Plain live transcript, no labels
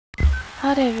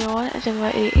Howdy everyone, it's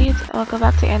Jaguar 88 and welcome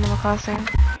back to Animal Crossing.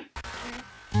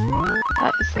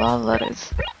 That is a lot of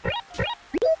letters.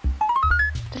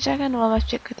 To check in while my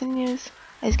streak continues,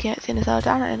 as you can't see the cell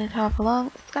down at any time for long,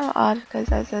 it's kinda odd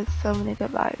because I said so many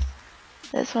goodbyes.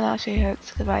 This one actually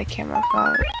hurts goodbye camera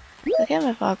fog. So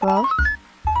camera fog love.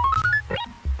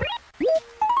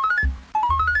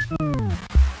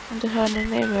 And to her new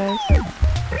neighbors.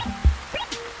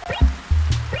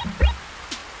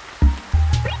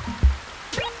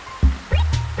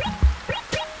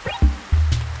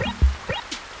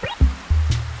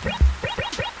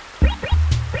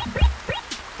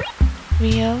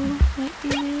 Rio might be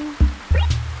new.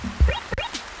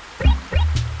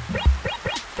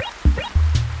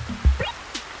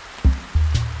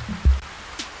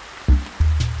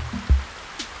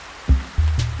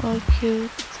 Or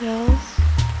cute tails.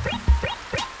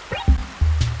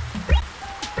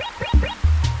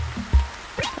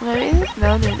 Maybe there's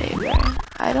no new neighbor.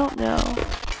 I don't know.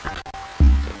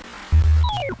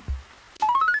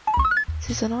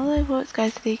 Seasonal report Sky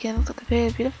City can look at the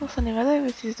period of beautiful sunny weather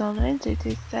with seasonal rains due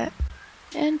to set.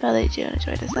 And by late June,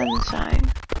 enjoy the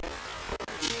sunshine.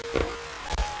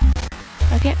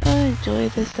 I can't really enjoy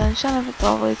the sunshine if it's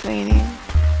always raining.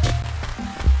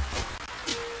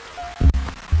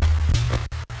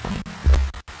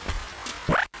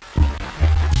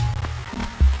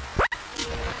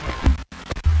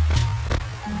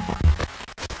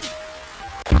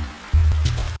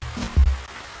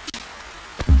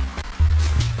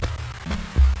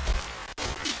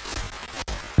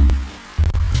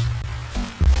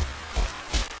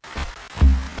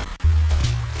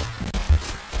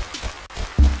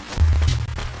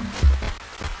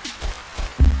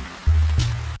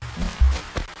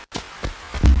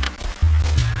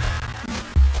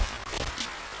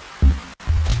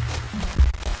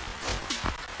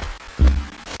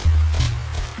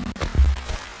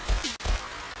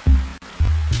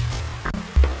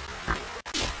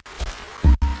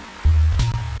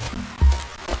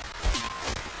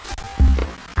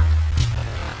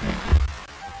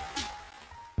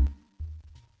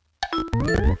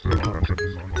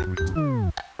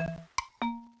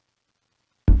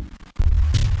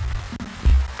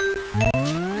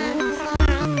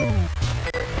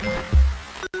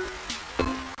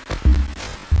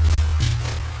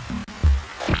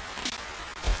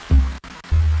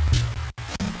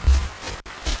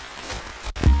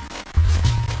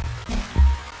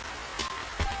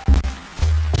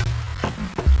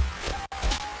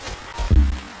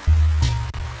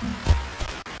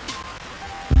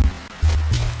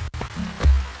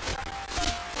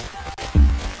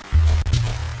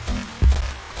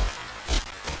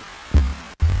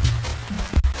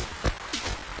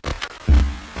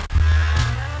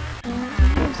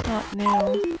 New. I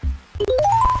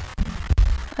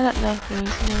don't know who's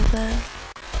new then.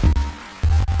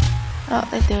 I don't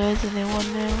think there is anyone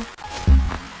new.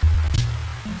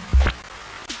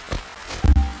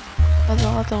 I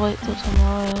don't have to wait till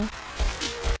tomorrow.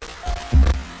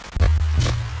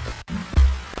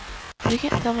 You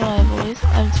can't tell me my voice,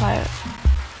 I'm tired.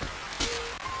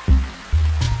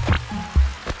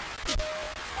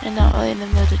 I'm not really in the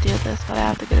mood to do this, but I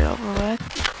have to get it over with.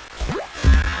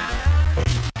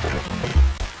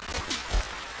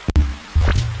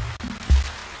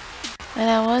 And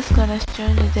I was gonna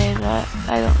stream today, but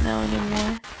I don't know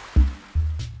anymore.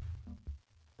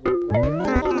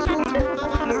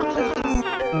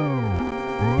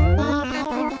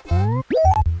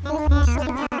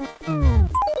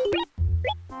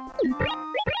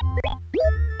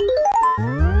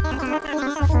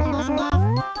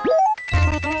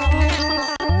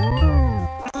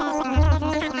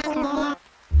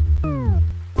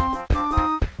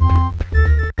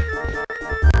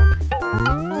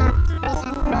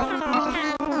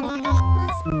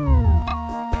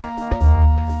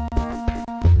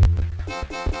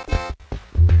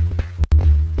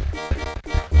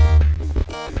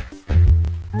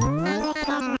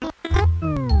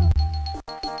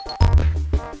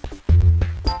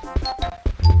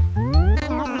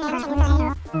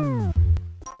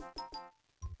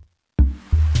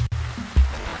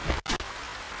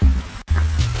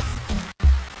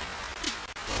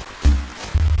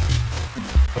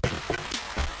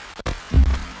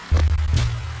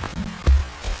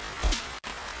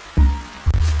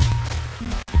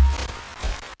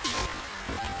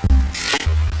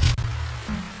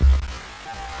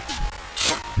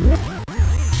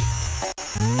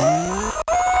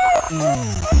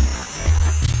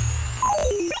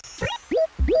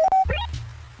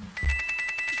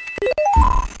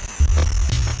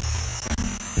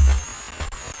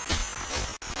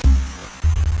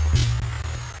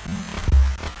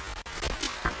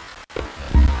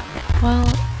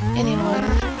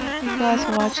 Anyways, thank you guys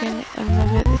for watching, and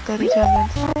remember to stay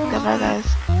determined. Goodbye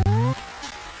guys.